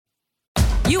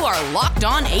You are Locked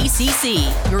On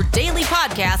ACC, your daily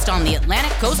podcast on the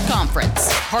Atlantic Coast Conference.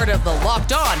 Part of the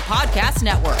Locked On Podcast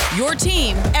Network, your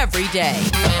team every day.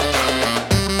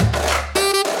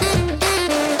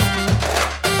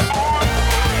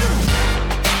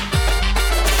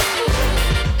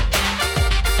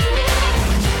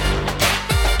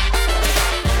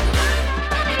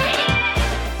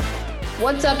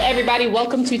 What's up, everybody?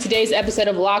 Welcome to today's episode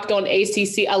of Locked On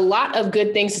ACC. A lot of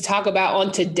good things to talk about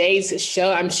on today's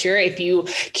show. I'm sure if you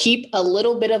keep a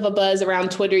little bit of a buzz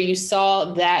around Twitter, you saw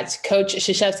that Coach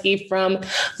Krzyzewski from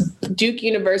Duke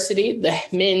University, the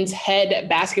men's head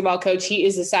basketball coach, he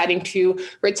is deciding to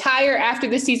retire after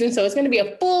the season. So it's going to be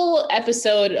a full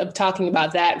episode of talking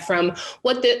about that, from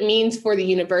what that means for the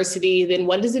university, then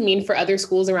what does it mean for other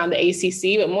schools around the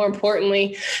ACC? But more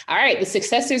importantly, all right, the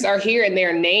successors are here and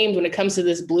they're named when it comes to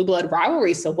this blue blood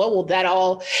rivalry. So what will that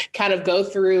all kind of go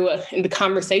through in the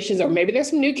conversations? Or maybe there's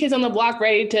some new kids on the block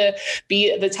ready to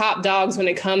be the top dogs when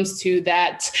it comes to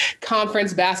that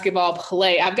conference basketball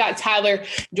play. I've got Tyler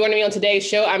joining me on today's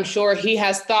show. I'm sure he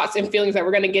has thoughts and feelings that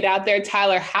we're going to get out there.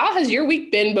 Tyler, how has your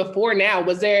week been before now?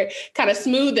 Was there kind of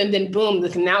smooth and then boom,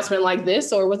 the announcement like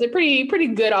this, or was it pretty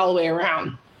good all the way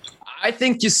around? I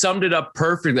think you summed it up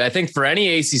perfectly. I think for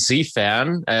any ACC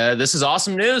fan, this is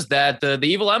awesome news that the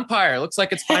evil empire looks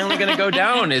like it's finally going to go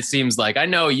down. It seems like. I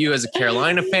know you as a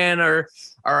Carolina fan are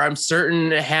I'm certain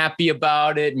happy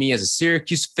about it. Me as a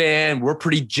Syracuse fan, we're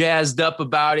pretty jazzed up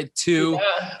about it too.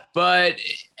 Yeah. But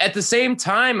at the same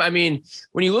time, I mean,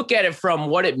 when you look at it from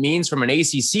what it means from an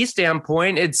ACC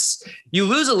standpoint, you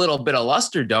lose a little bit of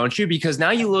luster, don't you? Because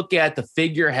now you look at the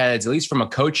figureheads, at least from a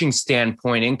coaching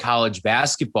standpoint in college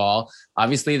basketball.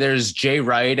 Obviously, there's Jay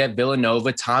Wright at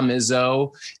Villanova, Tom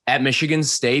Izzo at Michigan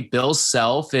State, Bill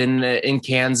Self in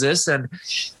Kansas, and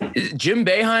Jim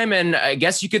Boeheim, and I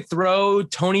guess you could throw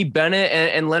Tony Bennett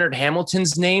and Leonard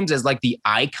Hamilton's names as like the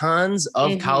icons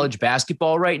of college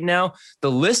basketball right now.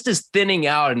 The list is thinning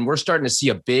out, and we're starting to see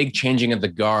a big changing of the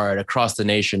guard across the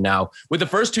nation now, with the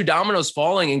first two dominoes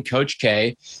falling in Coach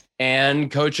K and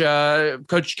Coach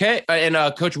K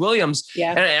and Coach Williams.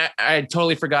 Yeah. And I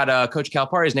totally forgot Coach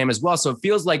Calipari's name as well. So it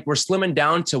feels like we're slimming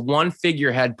down to one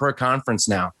figurehead per conference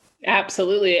now.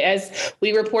 Absolutely. As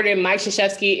we reported, Mike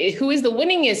Krzyzewski, who is the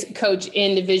winningest coach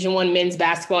in Division I men's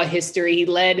basketball history, he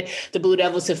led the Blue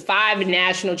Devils to 5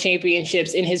 national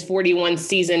championships in his 41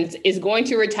 seasons, is going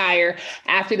to retire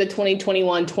after the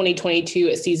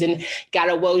 2021-2022 season. Got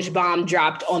a Woj bomb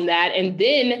dropped on that. And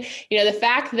then, the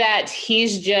fact that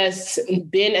he's just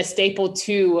been a staple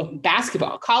to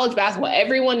basketball, college basketball.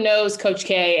 Everyone knows Coach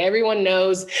K. Everyone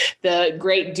knows the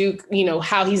great Duke,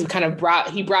 how he's kind of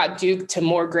brought Duke to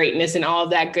more great and all of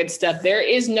that good stuff. There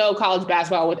is no college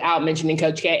basketball without mentioning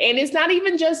Coach K. And it's not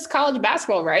even just college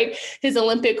basketball, right? His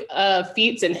Olympic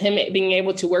feats and him being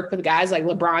able to work with guys like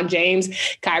LeBron James,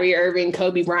 Kyrie Irving,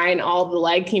 Kobe Bryant, all the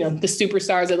the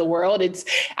superstars of the world.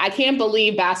 I can't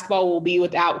believe basketball will be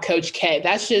without Coach K.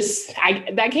 That's just, I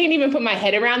can't even put my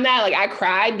head around that. Like, I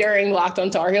cried during Locked On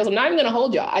Tar Heels. I'm not even going to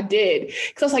hold y'all. I did.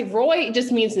 Because I was like, Roy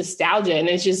just means nostalgia. And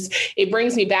it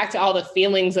brings me back to all the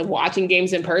feelings of watching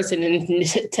games in person, and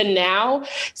to now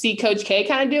see Coach K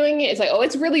kind of doing it. It's like, oh,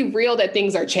 it's really real that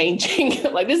things are changing.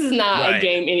 Like, this is not a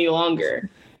game any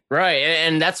longer. Right.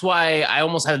 And that's why I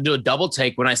almost had to do a double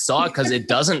take when I saw it, because it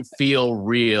doesn't feel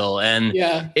real. And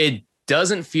it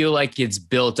doesn't feel like it's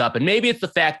built up. And maybe it's the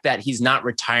fact that he's not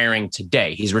retiring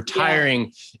today. He's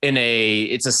retiring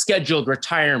it's a scheduled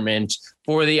retirement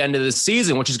for the end of the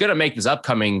season, which is going to make this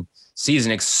upcoming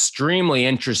season extremely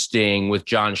interesting with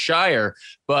Jon Scheyer.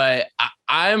 But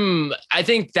I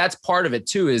think that's part of it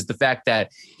too, is the fact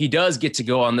that he does get to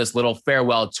go on this little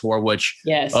farewell tour, which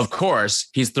of course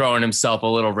he's throwing himself a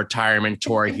little retirement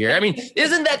tour here. I mean,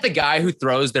 isn't that the guy who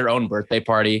throws their own birthday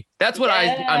party? That's what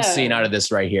I'm seeing out of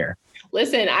this right here.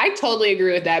 Listen, I totally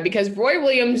agree with that, because Roy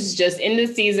Williams is just in the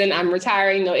season. I'm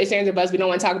retiring. No ifs, ands, or buts. We don't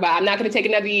want to talk about. I'm not going to take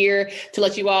another year to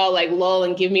let you all lull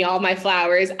and give me all my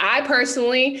flowers. I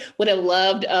personally would have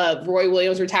loved Roy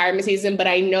Williams' retirement season, but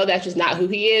I know that's just not who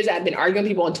he is. I've been arguing with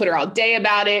people on Twitter all day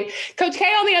about it. Coach K,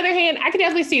 on the other hand, I can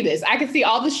definitely see this. I can see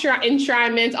all the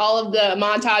enshrinements, all of the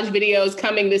montage videos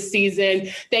coming this season.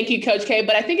 Thank you, Coach K.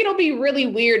 But I think it'll be really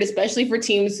weird, especially for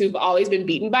teams who've always been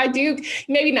beaten by Duke.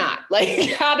 Maybe not.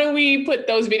 How do we put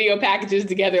those video packages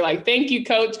together? Thank you,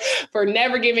 Coach, for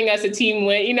never giving us a team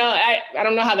win. I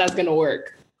don't know how that's going to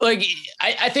work.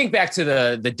 I think back to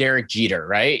the Derek Jeter,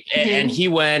 right? Mm-hmm. And he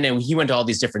went to all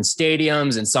these different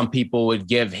stadiums, and some people would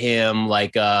give him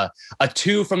a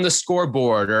 2 from the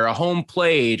scoreboard or a home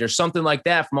plate or something like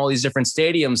that from all these different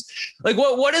stadiums.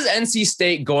 What is NC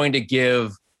State going to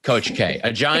give Coach K,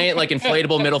 a giant like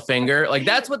inflatable middle finger. Like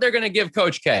that's what they're going to give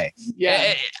Coach K.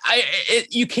 Yeah.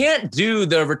 You can't do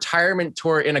the retirement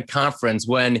tour in a conference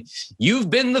when you've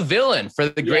been the villain for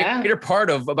the greater part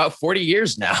of about 40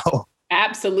 years now.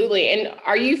 Absolutely. And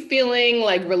are you feeling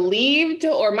like relieved?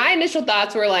 Or my initial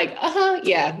thoughts were like,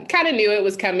 yeah, kind of knew it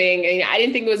was coming. And I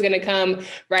didn't think it was going to come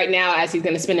right now as he's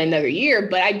going to spend another year,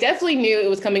 but I definitely knew it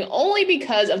was coming only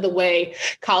because of the way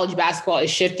college basketball is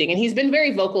shifting. And he's been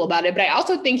very vocal about it, but I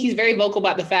also think he's very vocal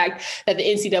about the fact that the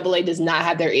NCAA does not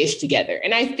have their ish together.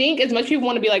 And I think as much people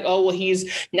want to be like, oh, well, he's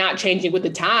not changing with the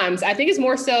times. I think it's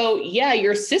more so, yeah,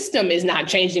 your system is not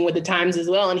changing with the times as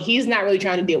well. And he's not really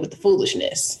trying to deal with the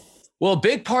foolishness. Well, a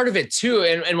big part of it too,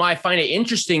 and why I find it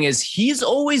interesting is he's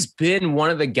always been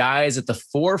one of the guys at the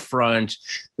forefront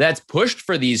that's pushed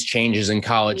for these changes in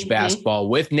college basketball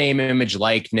with name, image,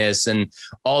 likeness, and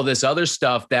all this other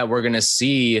stuff that we're going to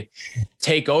see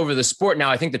take over the sport. Now,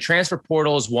 I think the transfer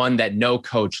portal is one that no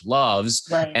coach loves,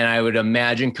 and I would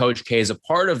imagine Coach K is a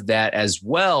part of that as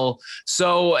well.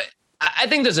 So I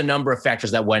think there's a number of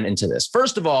factors that went into this.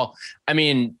 First of all, I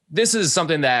mean, this is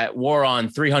something that wore on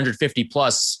 350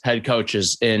 plus head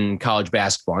coaches in college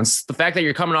basketball. And the fact that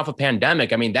you're coming off a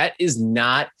pandemic, I mean, that is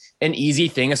not an easy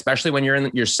thing, especially when you're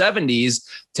in your 70s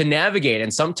to navigate.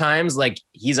 And sometimes like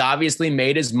he's obviously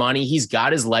made his money. He's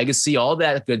got his legacy, all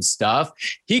that good stuff.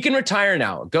 He can retire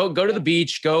now, go to the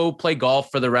beach, go play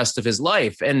golf for the rest of his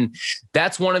life. And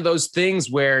that's one of those things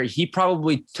where he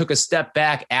probably took a step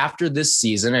back after this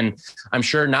season. And I'm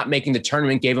sure not making the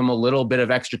tournament gave him a little bit of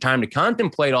extra time to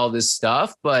contemplate all this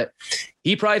stuff, but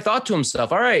he probably thought to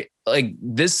himself, all right, like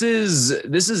this is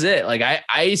it. Like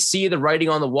I see the writing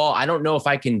on the wall. I don't know if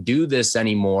I can do this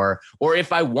anymore or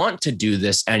if I want to do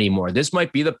this anymore. This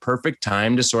might be the perfect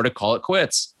time to sort of call it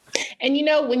quits. And, you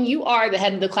know, when you are the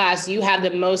head of the class, you have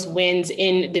the most wins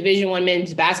in Division I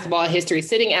men's basketball history,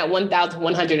 sitting at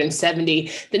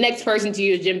 1,170. The next person to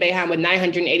you is Jim Boeheim with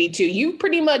 982. You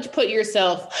pretty much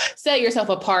set yourself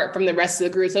apart from the rest of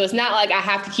the group. So it's not like I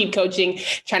have to keep coaching,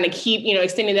 trying to keep,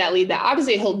 extending that lead that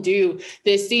obviously he'll do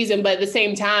this season. But at the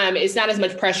same time, it's not as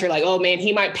much pressure like, oh, man,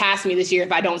 he might pass me this year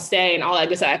if I don't stay and all that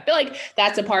good stuff. I feel like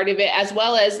that's a part of it, as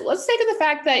well as let's take the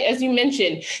fact that, as you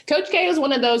mentioned, Coach K is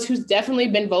one of those who's definitely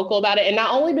been vocal about it, and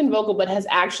not only been vocal, but has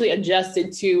actually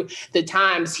adjusted to the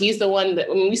times. He's the one that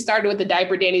when we started with the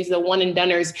diaper dandies, the one and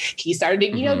doneers, he started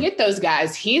to, get those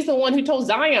guys. He's the one who told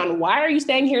Zion, why are you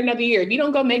staying here another year? If you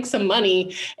don't go make some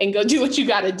money and go do what you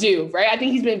got to do, right? I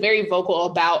think he's been very vocal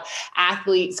about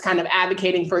athletes kind of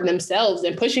advocating for themselves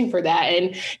and pushing for that,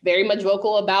 and very much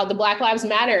vocal about the Black Lives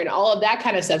Matter and all of that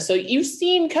kind of stuff. So you've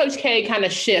seen Coach K kind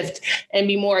of shift and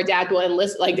be more adaptable and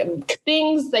list like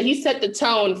things that he set the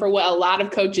tone for what a lot of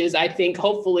coaches I think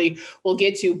hopefully we'll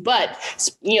get to. But,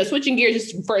 switching gears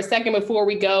just for a second before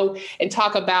we go and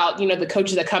talk about, the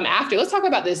coaches that come after, let's talk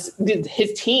about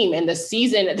his team and the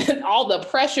season and all the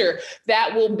pressure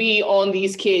that will be on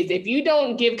these kids. If you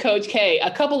don't give Coach K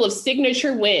a couple of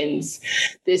signature wins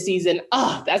this season,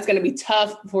 that's going to be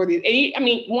tough for these.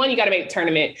 One, you got to make the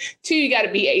tournament. Two, you got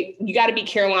to beat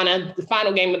Carolina, the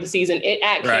final game of the season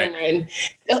at Cameron.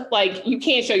 Like, you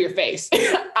can't show your face.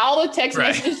 All the text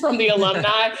messages from the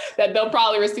alumni that they'll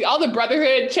probably receive, all the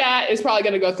brotherhood chat is probably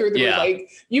going to go through the roof. Like,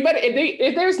 you better,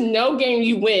 if there's no game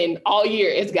you win all year,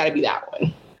 it's got to be that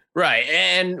one. Right.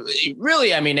 And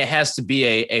really, it has to be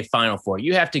a Final Four.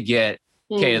 You have to get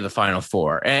K to the Final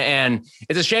Four. And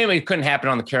it's a shame it couldn't happen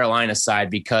on the Carolina side,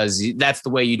 because that's the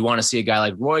way you'd want to see a guy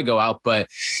like Roy go out. But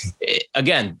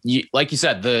again, like you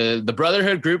said, the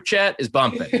brotherhood group chat is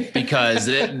bumping because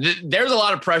there's a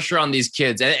lot of pressure on these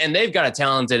kids, and they've got a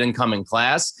talented incoming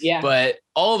class. Yeah. But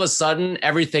all of a sudden,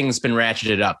 everything's been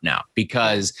ratcheted up now,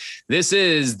 because this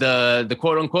is the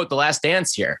quote unquote the last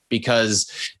dance here,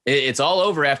 because it's all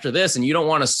over after this, and you don't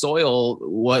want to soil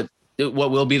what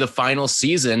will be the final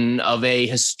season of a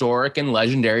historic and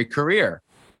legendary career.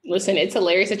 Listen, it's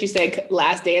hilarious that you say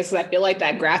last dance, because I feel like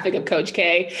that graphic of Coach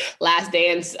K, last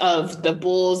dance of the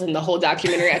Bulls and the whole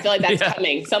documentary, I feel like that's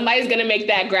coming. Somebody's going to make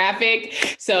that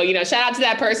graphic. So, shout out to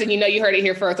that person. You heard it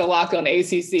here first on Locked On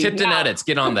ACC. Tipton Edits,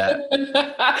 get on that.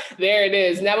 There it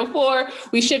is. Now, before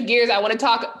we shift gears, I want to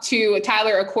talk to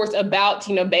Tyler, of course, about,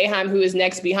 Boeheim, who is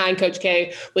next behind Coach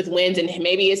K with wins, and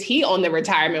maybe is he on the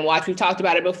retirement watch? We've talked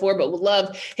about it before, but would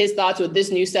love his thoughts with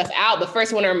this new stuff out. But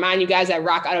first, I want to remind you guys that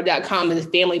rockauto.com is a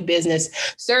family family business,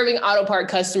 serving auto part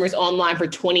customers online for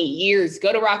 20 years.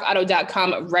 Go to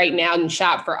rockauto.com right now and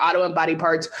shop for auto and body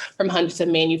parts from hundreds of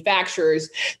manufacturers.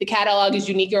 The catalog is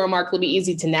unique and remarkably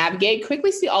easy to navigate.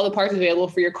 Quickly see all the parts available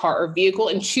for your car or vehicle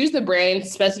and choose the brand,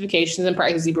 specifications, and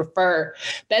prices you prefer.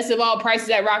 Best of all, prices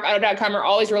at rockauto.com are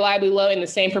always reliably low and the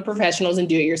same for professionals and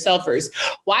do-it-yourselfers.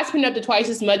 Why spend up to twice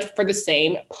as much for the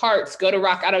same parts? Go to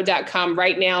rockauto.com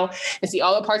right now and see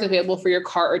all the parts available for your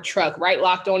car or truck. Right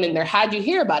locked on in their How'd You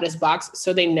Hear About Us box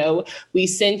so they know we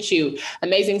sent you.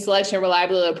 Amazing selection,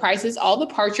 reliably low prices, all the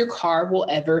parts your car will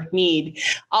ever need.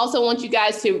 Also want you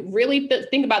guys to really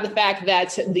think about the fact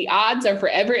that the odds are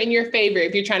forever in your favor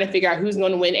if you're trying to figure out who's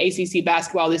going to win ACC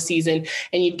basketball this season.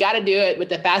 And you've got to do it with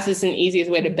the fastest and easiest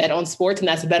way to bet on sports, and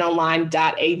that's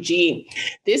betonline.ag.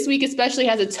 This week especially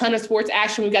has a ton of sports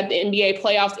action. We've got the NBA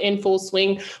playoffs in full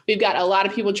swing. We've got a lot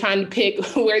of people trying to pick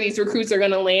where these recruits are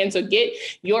going to land. So get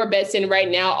your bets in right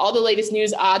now. All the latest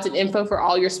news, odds, and info for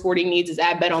all your sporting needs is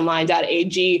at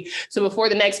betonline.ag. So before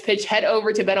the next pitch, head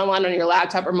over to BetOnline on your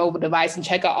laptop or mobile device and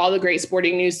check out all the great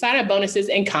sporting news, sign-up bonuses,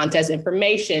 and contest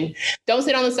information. Don't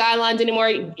sit on the sidelines anymore.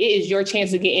 It is your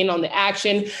chance to get in on the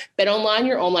action. BetOnline,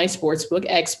 your online sportsbook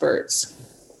experts.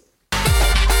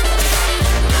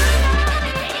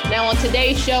 Now, on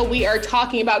today's show, we are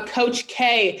talking about Coach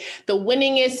K, the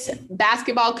winningest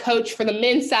basketball coach for the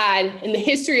men's side in the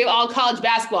history of all college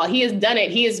basketball. He has done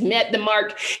it. He has met the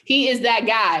mark. He is that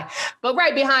guy. But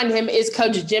right behind him is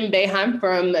Coach Jim Boeheim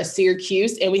from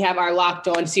Syracuse, and we have our Locked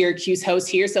On Syracuse host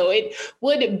here. So I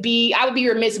would be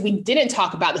remiss if we didn't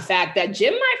talk about the fact that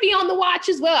Jim might be on the watch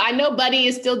as well. I know Buddy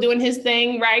is still doing his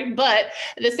thing, right? But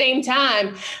at the same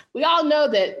time, we all know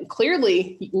that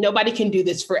clearly nobody can do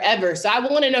this forever. So I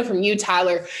want to know from you,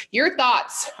 Tyler, your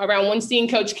thoughts around when seeing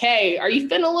Coach K. Are you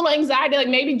feeling a little anxiety, like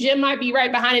maybe Jim might be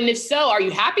right behind? And if so, are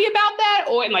you happy about that?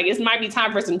 Or like it might be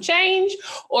time for some change?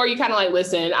 Or are you kind of like,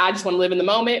 listen, I just want to live in the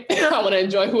moment. I want to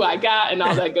enjoy who I got and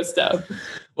all that good stuff.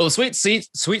 Well, Sweet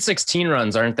 16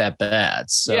 runs aren't that bad.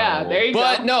 So. Yeah, there you go.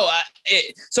 But no,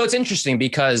 so it's interesting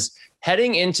because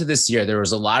heading into this year, there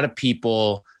was a lot of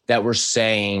people that were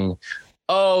saying,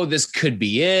 oh, this could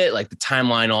be it. Like the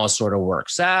timeline all sort of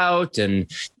works out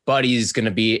and Buddy's going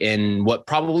to be in what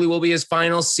probably will be his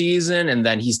final season. And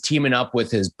then he's teaming up with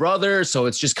his brother. So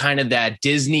it's just kind of that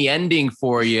Disney ending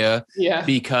for you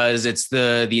because it's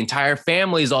the entire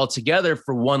family is all together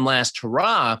for one last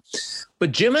hurrah.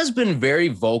 But Jim has been very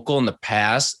vocal in the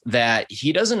past that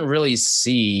he doesn't really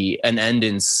see an end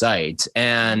in sight.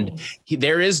 And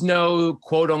there is no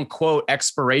quote unquote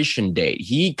expiration date.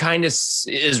 He kind of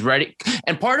is ready.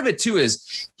 And part of it too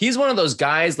is he's one of those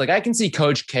guys, like I can see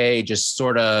Coach K just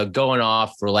sort of going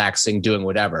off, relaxing, doing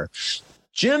whatever.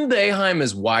 Jim Boeheim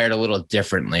is wired a little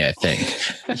differently, I think.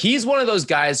 He's one of those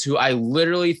guys who I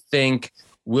literally think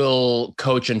will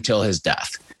coach until his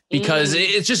death. Because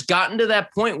it's just gotten to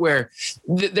that point where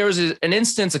there was an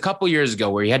instance a couple years ago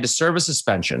where he had to serve a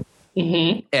suspension.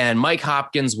 Mm-hmm. And Mike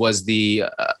Hopkins was the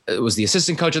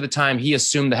assistant coach at the time. He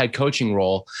assumed the head coaching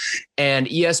role. And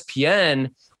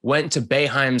ESPN went to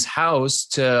Boeheim's house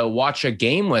to watch a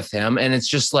game with him. And it's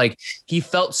just like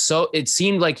it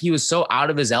seemed like he was so out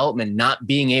of his element, not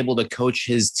being able to coach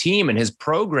his team and his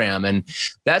program. And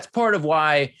that's part of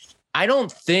why I don't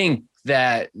think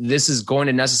that this is going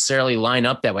to necessarily line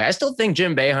up that way. I still think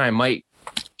Jim Boeheim might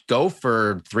go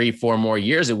for 3-4 more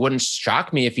years. It wouldn't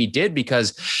shock me if he did,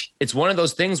 because it's one of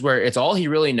those things where it's all he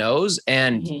really knows.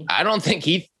 And I don't think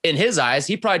in his eyes,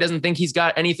 he probably doesn't think he's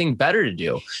got anything better to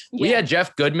do. Yeah. We had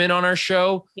Jeff Goodman on our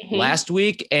show last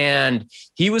week, and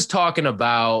he was talking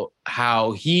about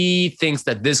how he thinks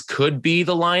that this could be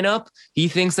the lineup. He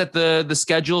thinks that the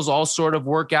schedules all sort of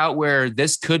work out where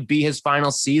this could be his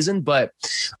final season, but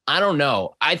I don't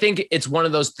know. I think it's one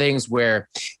of those things where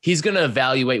he's going to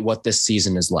evaluate what this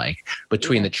season is like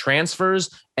between the transfers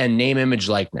and name, image,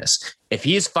 likeness. If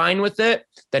he's fine with it,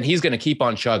 then he's going to keep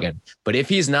on chugging. But if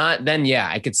he's not, then yeah,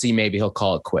 I could see maybe he'll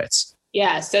call it quits.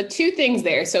 Yeah. So two things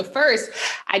there. So first,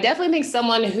 I definitely think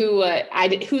someone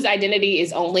whose identity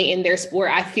is only in their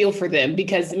sport, I feel for them,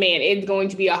 because man, it's going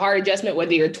to be a hard adjustment,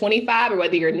 whether you're 25 or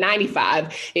whether you're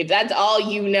 95. If that's all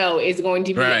you know, it's going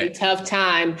to be a tough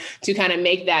time to kind of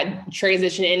make that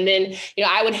transition. And then,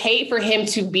 I would hate for him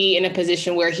to be in a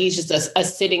position where he's just a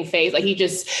sitting face. Like he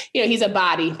just, he's a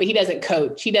body, but he doesn't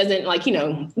coach. He doesn't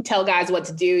tell guys what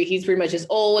to do. He's pretty much just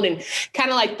old and kind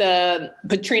of like the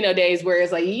Petrino days where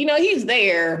it's like, he's he's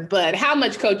there, but how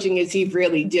much coaching is he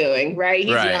really doing, right? He's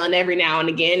yelling every now and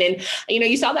again. And,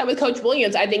 you saw that with Coach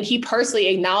Williams. I think he personally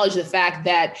acknowledged the fact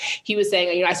that he was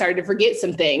saying, I started to forget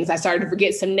some things. I started to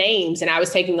forget some names, and I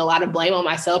was taking a lot of blame on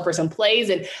myself for some plays.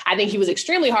 And I think he was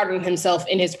extremely hard on himself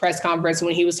in his press conference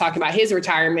when he was talking about his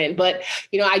retirement. But,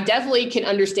 I definitely can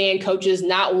understand coaches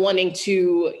not wanting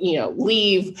to,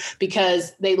 leave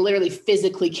because they literally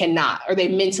physically cannot, or they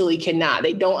mentally cannot.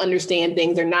 They don't understand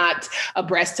things. They're not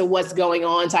abreast to what's going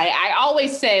on. So I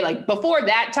always say, like, before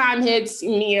that time hits,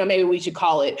 maybe we should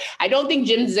call it. I don't think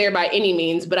Jim's there by any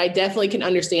means, but I definitely can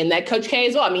understand that. Coach K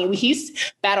as well. I mean,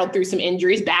 he's battled through some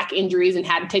injuries, back injuries, and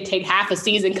had to take half a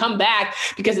season, come back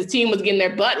because his team was getting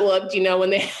their butt whooped, when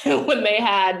they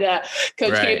had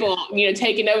Coach Capel,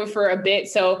 taking over for a bit.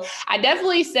 So I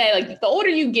definitely say, like, the older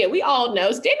you get, we all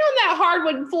know, standing on that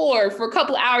hardwood floor for a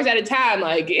couple hours at a time,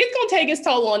 like, it's going to take its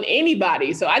toll on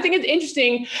anybody. So I think it's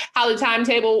interesting how the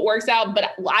timetable works out.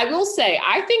 But I will say,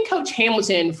 I think Coach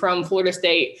Hamilton from Florida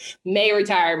State may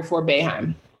retire before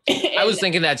Boeheim. I was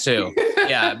thinking that too.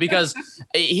 Yeah, because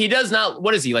he does not,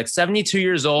 what is he, like 72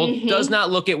 years old, does not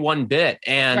look at one bit.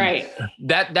 And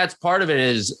that's part of it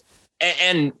is,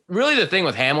 and really the thing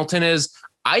with Hamilton is,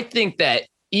 I think that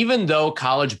even though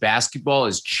college basketball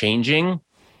is changing,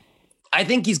 I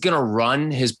think he's going to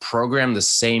run his program the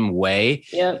same way.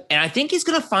 Yep. And I think he's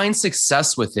going to find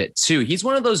success with it too. He's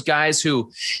one of those guys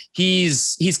who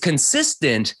he's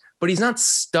consistent, but he's not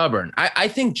stubborn. I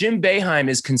think Jim Boeheim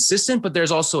is consistent, but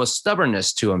there's also a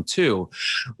stubbornness to him too.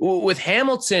 With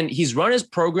Hamilton, he's run his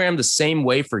program the same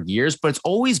way for years, but it's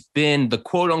always been the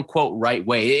quote unquote right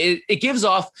way. It gives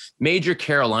off major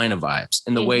Carolina vibes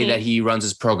in the way that he runs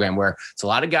his program, where it's a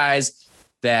lot of guys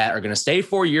that are going to stay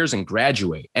 4 years and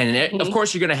graduate. And of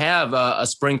course, you're going to have a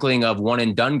sprinkling of one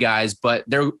and done guys, but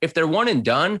if they're one and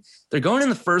done, they're going in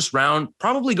the first round,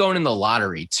 probably going in the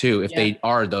lottery too, if they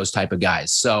are those type of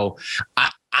guys. So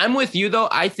I'm with you though.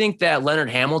 I think that Leonard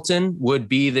Hamilton would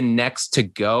be the next to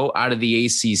go out of the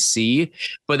ACC,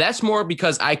 but that's more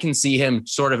because I can see him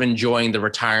sort of enjoying the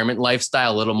retirement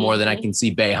lifestyle a little more than I can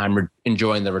see Boeheim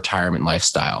enjoying the retirement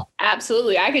lifestyle.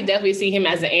 Absolutely. I could definitely see him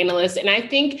as an analyst. And I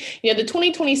think, the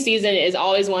 2020 season is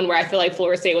always one where I feel like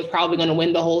Florida State was probably going to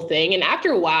win the whole thing. And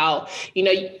after a while,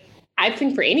 I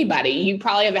think for anybody, you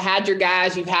probably have had your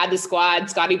guys, you've had the squad,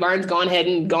 Scotty Barnes gone ahead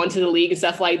and gone to the league and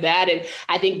stuff like that. And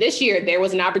I think this year there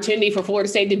was an opportunity for Florida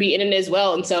State to be in it as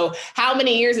well. And so how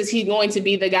many years is he going to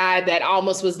be the guy that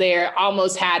almost was there,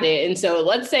 almost had it? And so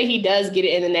let's say he does get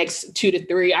it in the next 2 to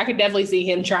 3. I could definitely see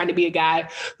him trying to be a guy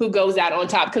who goes out on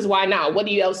top, because why not? What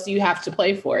else do you have to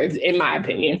play for, in my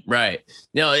opinion? Right.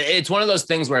 It's one of those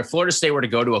things where if Florida State were to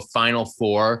go to a Final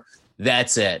Four,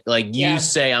 that's it. Like you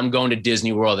say, I'm going to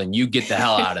Disney World, and you get the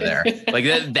hell out of there. Like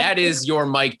that is your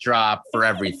mic drop for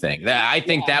everything. I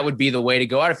think that would be the way to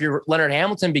go out if you're Leonard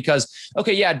Hamilton, because,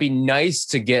 it'd be nice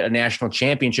to get a national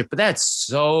championship, but that's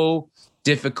so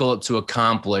difficult to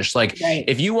accomplish. Like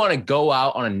if you want to go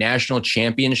out on a national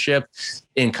championship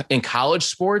in college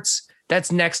sports,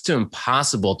 that's next to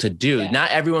impossible to do. Not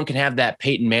everyone can have that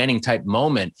Peyton Manning type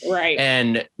moment. Right.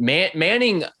 And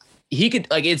Manning, he could,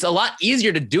 it's a lot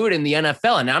easier to do it in the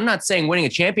NFL. And I'm not saying winning a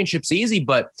championship's easy,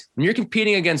 but when you're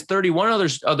competing against 31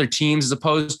 other teams as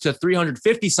opposed to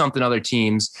 350 something other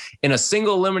teams in a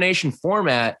single elimination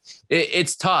format,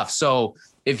 it's tough. So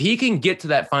if he can get to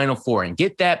that Final Four and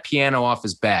get that piano off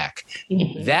his back,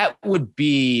 that would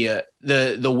be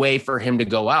the way for him to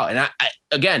go out. And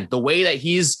again, the way that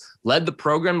he's led the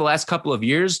program the last couple of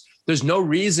years, there's no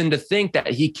reason to think that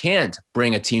he can't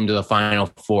bring a team to the Final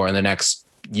Four in the next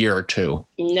year or two.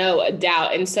 No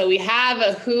doubt. And so we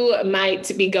have who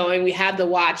might be going. We have the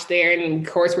watch there. And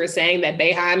of course, we're saying that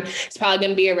Boeheim is probably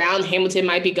going to be around. Hamilton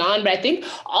might be gone. But I think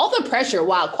all the pressure,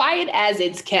 while quiet as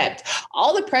it's kept,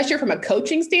 all the pressure from a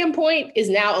coaching standpoint is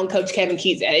now on Coach Kevin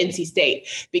Keatts at NC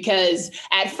State. Because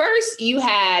at first you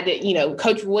had,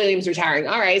 Coach Williams retiring.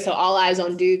 All right, so all eyes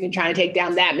on Duke and trying to take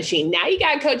down that machine. Now you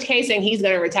got Coach K saying he's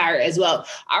going to retire as well.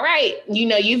 All right,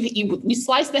 you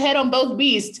sliced the head on both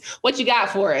beasts. What you got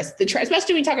for us?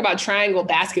 Especially when we talk about triangle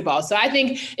basketball. So I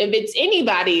think if it's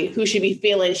anybody who should be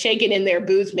feeling shaken in their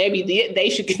boots, maybe they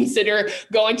should consider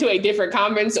going to a different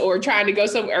conference or trying to go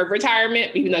somewhere,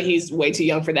 retirement, even though he's way too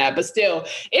young for that. But still,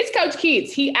 it's Coach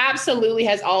Keatts. He absolutely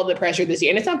has all the pressure this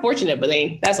year. And it's unfortunate, but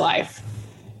that's life.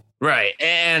 Right.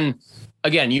 And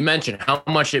again, you mentioned how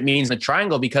much it means in the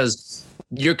triangle, because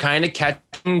you're kind of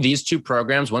catching these two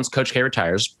programs once Coach K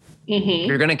retires.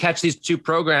 You're going to catch these two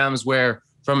programs where,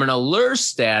 from an allure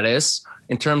status,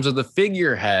 in terms of the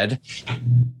figurehead,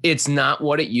 it's not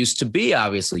what it used to be.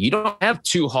 Obviously, you don't have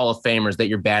two Hall of Famers that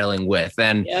you're battling with.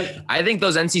 And I think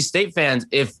those NC State fans,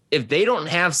 if they don't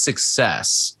have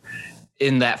success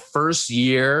in that first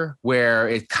year where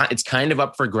it's kind of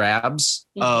up for grabs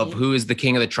of who is the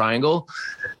king of the triangle,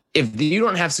 if you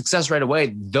don't have success right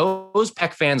away, those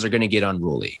Peck fans are going to get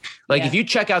unruly. Like if you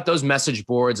check out those message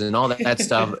boards and all that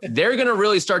stuff, they're going to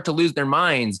really start to lose their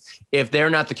minds if they're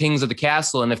not the kings of the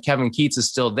castle and if Kevin Keatts is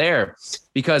still there.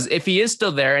 Because if he is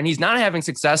still there and he's not having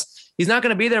success, he's not going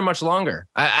to be there much longer.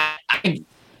 I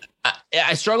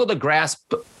struggle to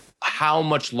grasp how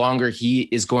much longer he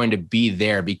is going to be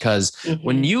there, because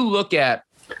when you look at,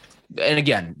 and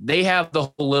again, they have the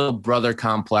whole little brother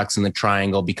complex in the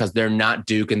triangle because they're not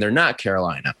Duke and they're not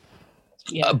Carolina.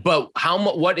 But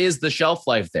what is the shelf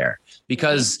life there?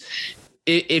 Because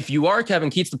if you are Kevin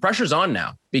Keatts, the pressure's on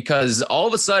now, because all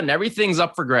of a sudden everything's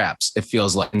up for grabs, it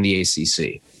feels like, in the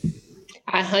ACC.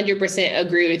 I 100%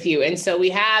 agree with you. And so we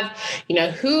have,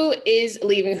 who is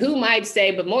leaving, who might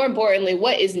stay, but more importantly,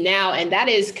 what is now? And that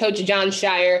is Coach Jon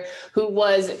Scheyer, who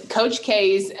was Coach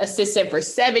K's assistant for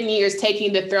 7 years,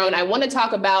 taking the throne. I want to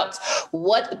talk about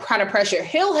what kind of pressure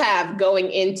he'll have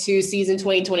going into season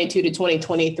 2022 to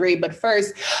 2023. But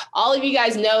first, all of you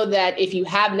guys know that if you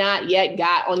have not yet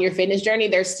got on your fitness journey,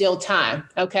 there's still time.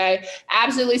 Okay.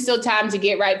 Absolutely still time to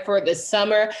get right for the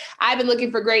summer. I've been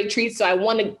looking for great treats, so I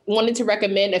wanted to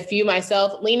recommend a few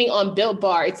myself, leaning on Built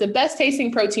Bar. It's the best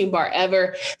tasting protein bar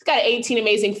ever. It's got 18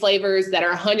 amazing flavors that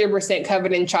are 100%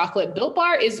 covered in chocolate. Built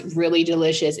Bar is really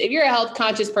delicious. If you're a health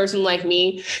conscious person like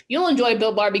me, you'll enjoy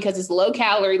Built Bar because it's low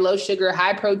calorie, low sugar,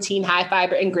 high protein, high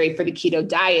fiber, and great for the keto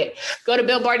diet. Go to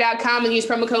BuiltBar.com and use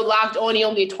promo code Locked On.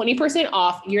 You'll get 20%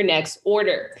 off your next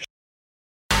order.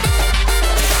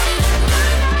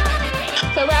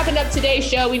 So wrapping up today's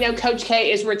show, we know Coach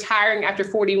K is retiring after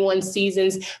 41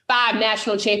 seasons, 5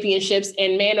 national championships,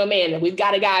 and man, oh man, we've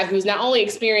got a guy who's not only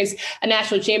experienced a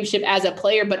national championship as a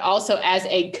player, but also as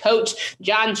a coach,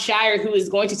 Jon Scheyer, who is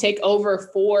going to take over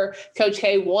for Coach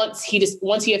K once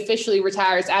he officially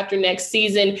retires after next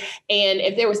season. And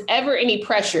if there was ever any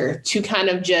pressure to kind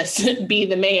of just be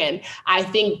the man, I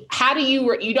think, how do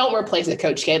you don't replace a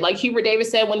Coach K? Like Hubert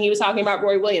Davis said when he was talking about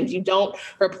Roy Williams, you don't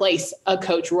replace a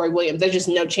coach, Roy Williams. There's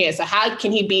just no chance. So how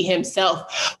can he be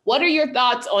himself? What are your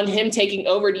thoughts on him taking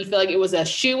over? Do you feel like it was a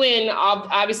shoo-in,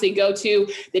 obviously go to?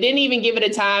 They didn't even give it a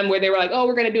time where they were like, oh,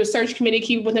 we're going to do a search committee,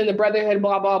 keep within the brotherhood,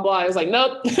 blah, blah, blah. It was like,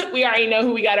 nope, we already know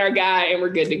who we got our guy and we're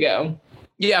good to go.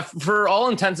 Yeah, for all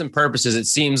intents and purposes, it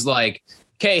seems like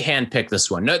K handpicked this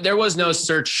one. No, there was no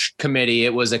search committee.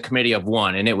 It was a committee of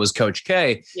one, and it was Coach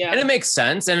K. Yeah. And it makes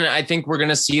sense. And I think we're going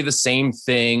to see the same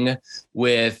thing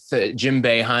with Jim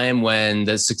Boeheim when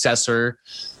the successor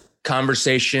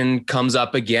conversation comes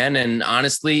up again. And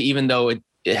honestly, even though it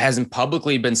hasn't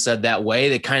publicly been said that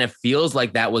way, it kind of feels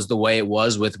like that was the way it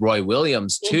was with Roy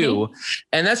Williams too.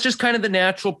 And that's just kind of the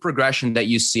natural progression that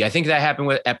you see. I think that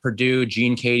happened at Purdue,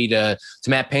 Gene Katie to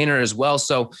Matt Painter as well.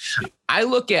 So I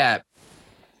look at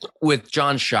with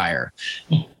Jon Scheyer,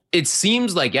 it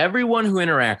seems like everyone who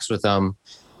interacts with him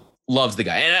loves the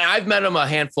guy. And I've met him a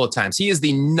handful of times. He is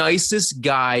the nicest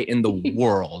guy in the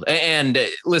world. And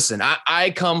listen,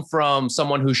 I come from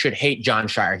someone who should hate Jon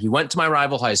Scheyer. He went to my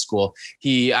rival high school.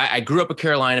 I grew up a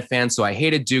Carolina fan, so I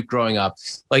hated Duke growing up.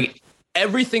 Like,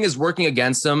 everything is working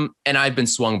against him, and I've been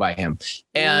swung by him.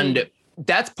 And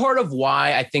that's part of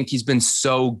why I think he's been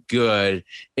so good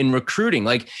in recruiting.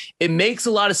 Like, it makes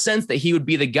a lot of sense that he would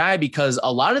be the guy, because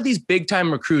a lot of these big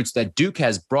time recruits that Duke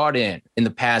has brought in the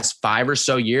past 5 or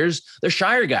so years, they're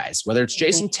Scheyer guys, whether it's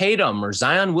Jason Tatum or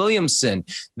Zion Williamson,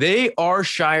 they are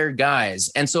Scheyer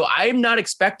guys. And so I'm not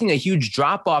expecting a huge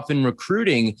drop off in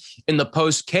recruiting in the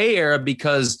post K era,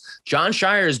 because Jon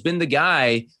Scheyer has been the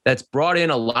guy that's brought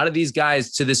in a lot of these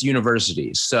guys to this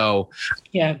university. So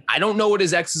yeah, I don't know what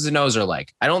his X's and O's are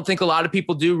like. I don't think a lot of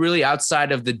people do, really,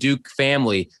 outside of the Duke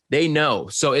family. They know.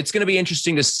 So it's going to be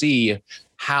interesting to see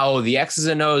how the X's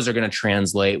and O's are going to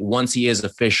translate once he is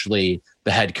officially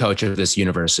the head coach of this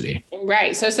university.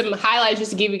 Right. So some highlights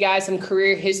just to give you guys some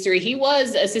career history. He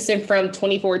was assistant from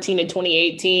 2014 to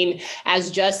 2018 as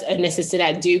just an assistant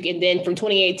at Duke. And then from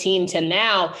 2018 to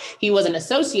now, he was an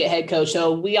associate head coach.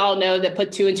 So we all know that,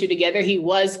 put 2 and 2 together, he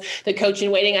was the coach in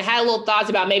waiting. I had a little thoughts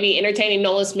about maybe entertaining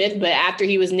Nolan Smith, but after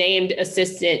he was named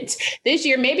assistant this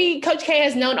year, maybe Coach K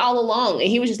has known all along and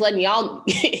he was just letting y'all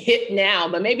hit now,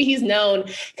 but maybe he's known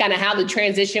kind of how the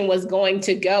transition was going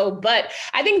to go. But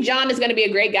I think Jon is going to be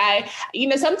a great guy. You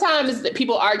know, sometimes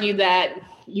people argue that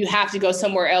you have to go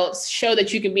somewhere else, show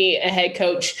that you can be a head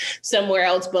coach somewhere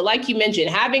else. But like you mentioned,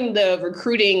 having the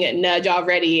recruiting nudge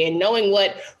already and knowing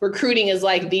what recruiting is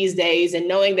like these days and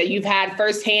knowing that you've had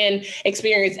firsthand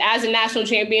experience as a national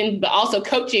champion, but also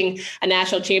coaching a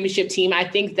national championship team, I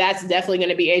think that's definitely going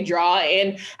to be a draw.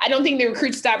 And I don't think the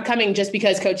recruits stop coming just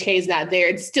because Coach K is not there.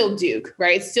 It's still Duke,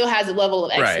 right? It still has a level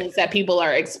of excellence that people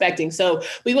are expecting. So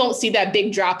we won't see that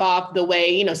big drop off the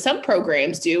way, some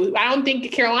programs do. I don't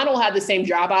think Carolina will have the same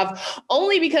drop off,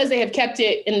 only because they have kept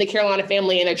it in the Carolina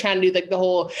family and they're trying to do the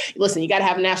whole, listen, you got to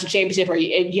have a national championship or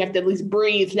you have to at least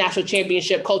breathe national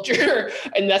championship culture.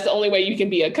 And that's the only way you can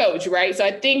be a coach, right? So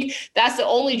I think that's the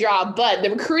only draw, but the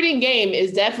recruiting game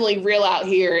is definitely real out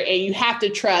here. And you have to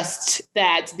trust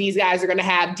that these guys are going to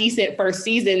have decent first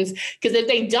seasons, because if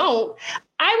they don't,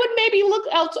 I would maybe look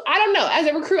else. I don't know. As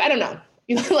a recruit, I don't know.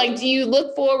 Do you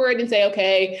look forward and say,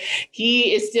 okay,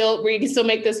 we can still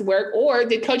make this work? Or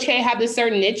did Coach K have this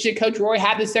certain niche? Did Coach Roy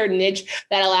have this certain niche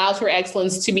that allows for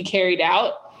excellence to be carried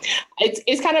out?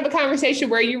 It's kind of a conversation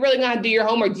where you're really going to do your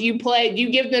homework. Do you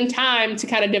give them time to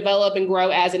kind of develop and grow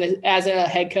as a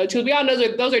head coach? Because we all know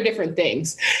those are different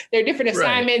things. They're different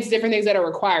assignments, different things that are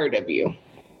required of you.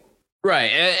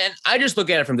 Right. And I just look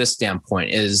at it from this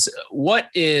standpoint is what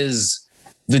is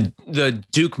the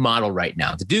Duke model right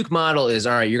now? The Duke model is,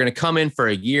 all right, you're going to come in for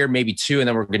a year, maybe two, and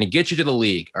then we're going to get you to the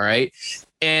league. All right.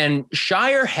 And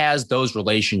Scheyer has those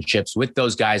relationships with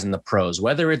those guys in the pros,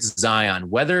 whether it's Zion,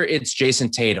 whether it's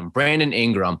Jason Tatum, Brandon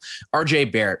Ingram,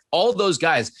 RJ Barrett, all those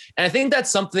guys. And I think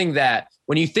that's something that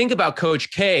when you think about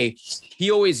Coach K,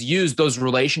 he always used those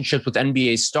relationships with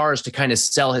NBA stars to kind of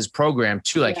sell his program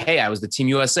to hey, I was the Team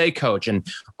USA coach and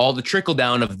all the trickle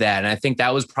down of that. And I think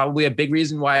that was probably a big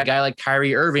reason why a guy like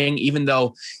Kyrie Irving, even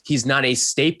though he's not a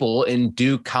staple in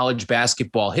Duke college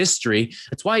basketball history,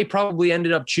 that's why he probably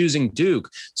ended up choosing Duke.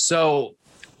 So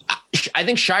I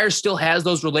think Scheyer still has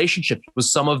those relationships with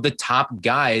some of the top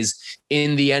guys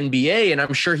in the NBA. And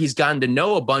I'm sure he's gotten to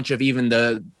know a bunch of even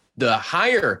the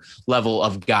higher level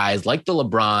of guys like the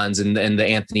LeBrons and the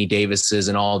Anthony Davises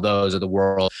and all those of the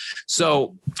world.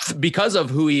 So because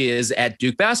of who he is at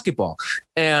Duke basketball.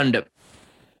 And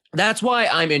that's why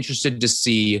I'm interested to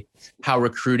see how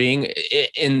recruiting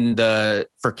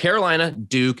for Carolina,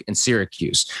 Duke, and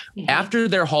Syracuse, after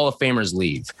their Hall of Famers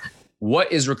leave,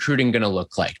 what is recruiting going to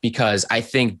look like? Because I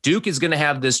think Duke is going to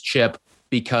have this chip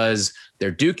because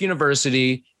they're Duke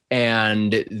University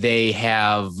and they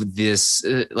have this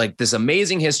this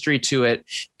amazing history to it.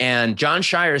 And Jon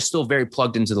Scheyer is still very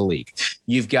plugged into the league.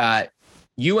 You've got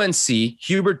UNC,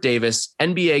 Hubert Davis,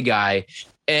 NBA guy,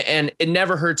 and it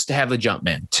never hurts to have the jump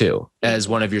man too, as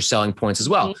one of your selling points as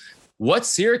well. What's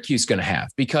Syracuse going to have?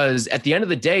 Because at the end of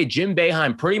the day, Jim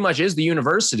Boeheim pretty much is the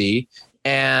university.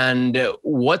 And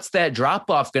what's that drop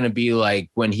off going to be like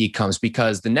when he comes?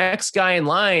 Because the next guy in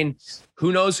line,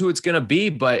 who knows who it's going to be,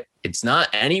 but it's not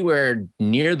anywhere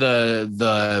near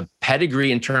the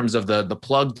pedigree in terms of the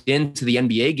plugged into the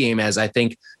NBA game as I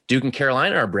think Duke and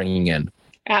Carolina are bringing in.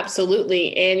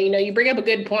 Absolutely. And, you bring up a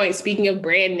good point. Speaking of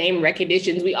brand name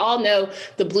recognitions, we all know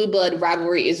the blue blood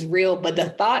rivalry is real, but the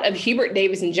thought of Hubert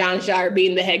Davis and Jon Scheyer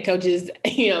being the head coaches,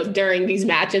 during these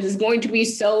matches is going to be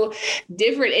so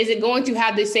different. Is it going to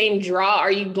have the same draw?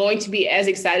 Are you going to be as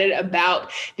excited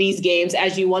about these games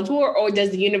as you once were, or do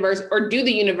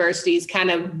the universities kind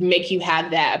of make you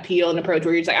have that appeal and approach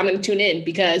where you're just like, I'm going to tune in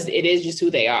because it is just who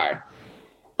they are?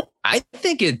 I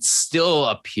think it's still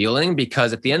appealing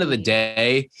because at the end of the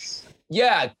day,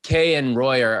 Kay and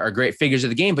Roy are great figures of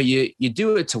the game, but you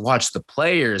do it to watch the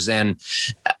players. And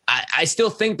I still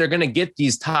think they're going to get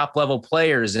these top level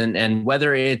players. And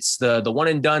whether it's the one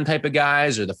and done type of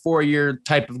guys or the 4-year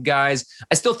type of guys,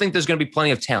 I still think there's going to be plenty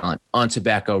of talent on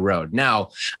Tobacco Road. Now,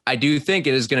 I do think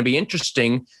it is going to be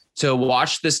interesting to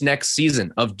watch this next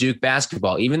season of Duke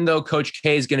basketball, even though Coach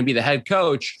K is going to be the head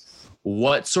coach.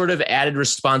 What sort of added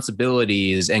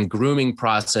responsibilities and grooming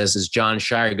process is Jon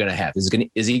Scheyer going to have?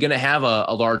 Is he going to have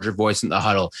a larger voice in the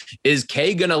huddle? Is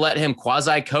Kay going to let him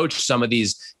quasi-coach some of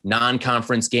these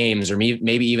non-conference games or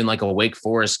maybe even like a Wake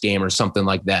Forest game or something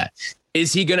like that?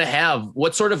 Is he going to have –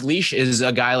 what sort of leash is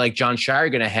a guy like Jon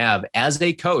Scheyer going to have as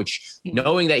a coach,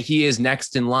 knowing that he is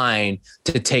next in line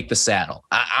to take the saddle?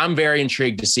 I'm very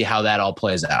intrigued to see how that all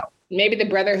plays out. Maybe the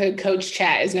Brotherhood coach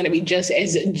chat is going to be just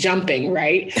as jumping,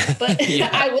 right? But yeah.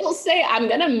 I will say I'm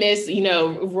going to miss,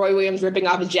 Roy Williams ripping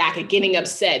off his jacket, getting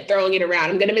upset, throwing it around.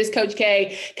 I'm going to miss Coach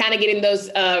K kind of getting those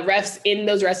refs in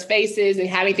those refs' faces and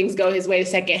having things go his way the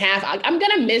second half. I'm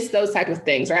going to miss those type of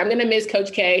things, right? I'm going to miss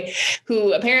Coach K,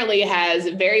 who apparently has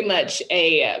very much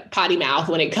a potty mouth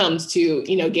when it comes to,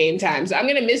 game time. So I'm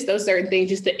going to miss those certain things,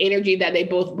 just the energy that they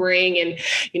both bring. And,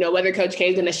 whether Coach K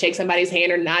is going to shake somebody's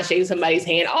hand or not shake somebody's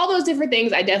hand, all those different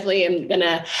things I definitely am going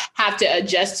to have to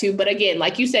adjust to. But again,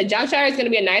 like you said, Jon Scheyer is going to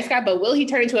be a nice guy, but will he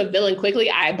turn into a villain quickly?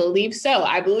 I believe so.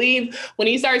 I believe when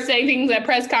he starts saying things at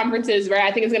press conferences, right,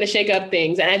 I think it's going to shake up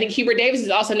things. And I think Hubert Davis is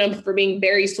also known for being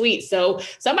very sweet. So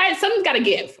something's got to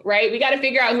give, right? We got to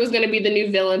figure out who's going to be the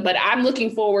new villain, but I'm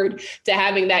looking forward to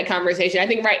having that conversation. I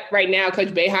think right now, Coach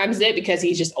Boeheim's it because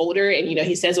he's just older and,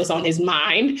 he says what's on his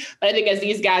mind. But I think as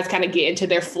these guys kind of get into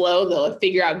their flow, they'll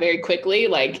figure out very quickly,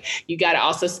 like, you got to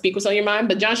also speak what's on your mind.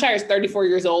 But Jon Scheyer is 34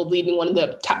 years old, leading one of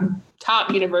the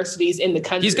top universities in the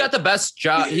country. He's got the best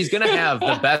job. He's going to have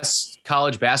the best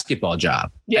college basketball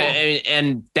job. Yeah.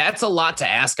 And that's a lot to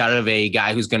ask out of a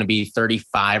guy who's going to be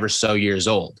 35 or so years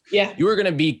old. Yeah. You are going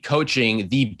to be coaching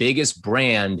the biggest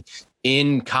brand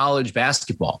in college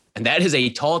basketball. And that is a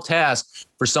tall task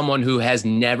for someone who has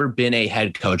never been a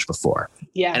head coach before.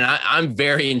 Yeah. And I'm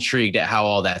very intrigued at how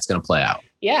all that's going to play out.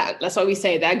 Yeah, that's why we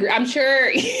say that. I'm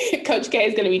sure Coach K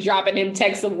is going to be dropping him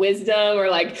texts of wisdom or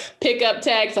like pickup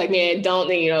texts like, man, don't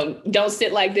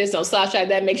sit like this. Don't slouch like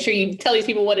that. Make sure you tell these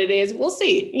people what it is. We'll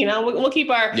see. We'll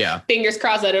keep our fingers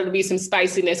crossed that it'll be some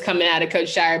spiciness coming out of Coach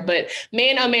Scheyer. But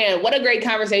man, oh man, what a great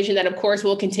conversation that, of course,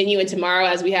 will continue in tomorrow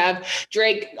as we have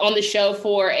Drake on the show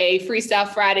for a Freestyle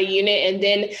Friday unit. And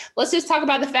then let's just talk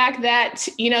about the fact that,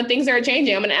 things are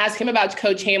changing. I'm going to ask him about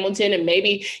Coach Hamilton and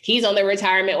maybe he's on the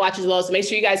retirement watch as well. So make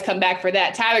sure you guys come back for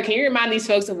that. Tyler, can you remind these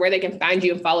folks of where they can find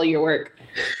you and follow your work?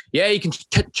 Yeah, you can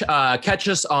catch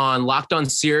us on Locked On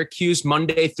Syracuse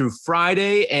Monday through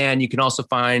Friday. And you can also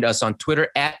find us on Twitter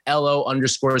at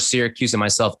 @LO_Syracuse and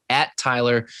myself at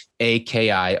Tyler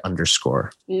AKI_.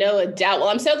 No doubt. Well,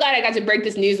 I'm so glad I got to break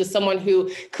this news with someone who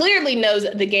clearly knows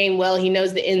the game well. He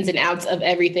knows the ins and outs of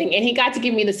everything. And he got to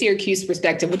give me the Syracuse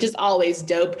perspective, which is always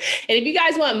dope. And if you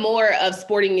guys want more of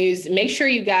sporting news, make sure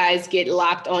you guys get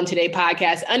Locked On Today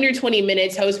podcast. Under 20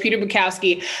 minutes, host Peter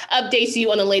Bukowski updates you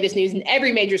on the latest news in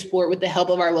every major sport with the help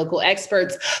of our local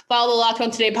experts. Follow the Locked On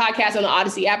Today podcast on the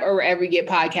Odyssey app or wherever you get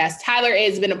podcasts. Tyler,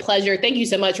 it's been a pleasure. Thank you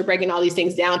so much for breaking all these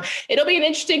things down. It'll be an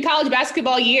interesting college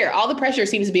basketball year. All the pressure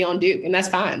seems to be on Duke, and that's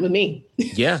fine with me.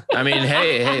 Yeah, I mean,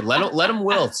 hey, let them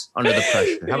wilt under the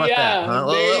pressure. How about that?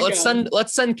 Huh?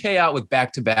 Let's send K out with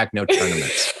back-to-back no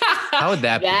tournaments. How would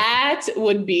that be? That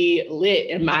would be lit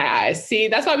in my eyes. See,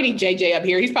 that's why we need JJ up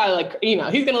here. He's probably like,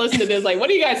 he's going to listen to this. Like, what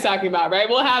are you guys talking about? Right?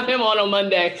 We'll have him on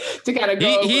Monday to kind of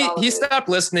go. He stopped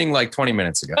listening like 20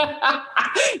 minutes ago.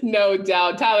 No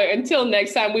doubt. Tyler, until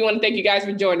next time, we want to thank you guys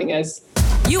for joining us.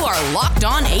 You are Locked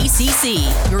On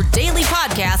ACC, your daily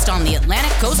podcast on the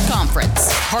Atlantic Coast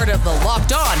Conference. Part of the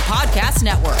Locked On Podcast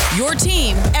Network, your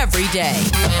team every day.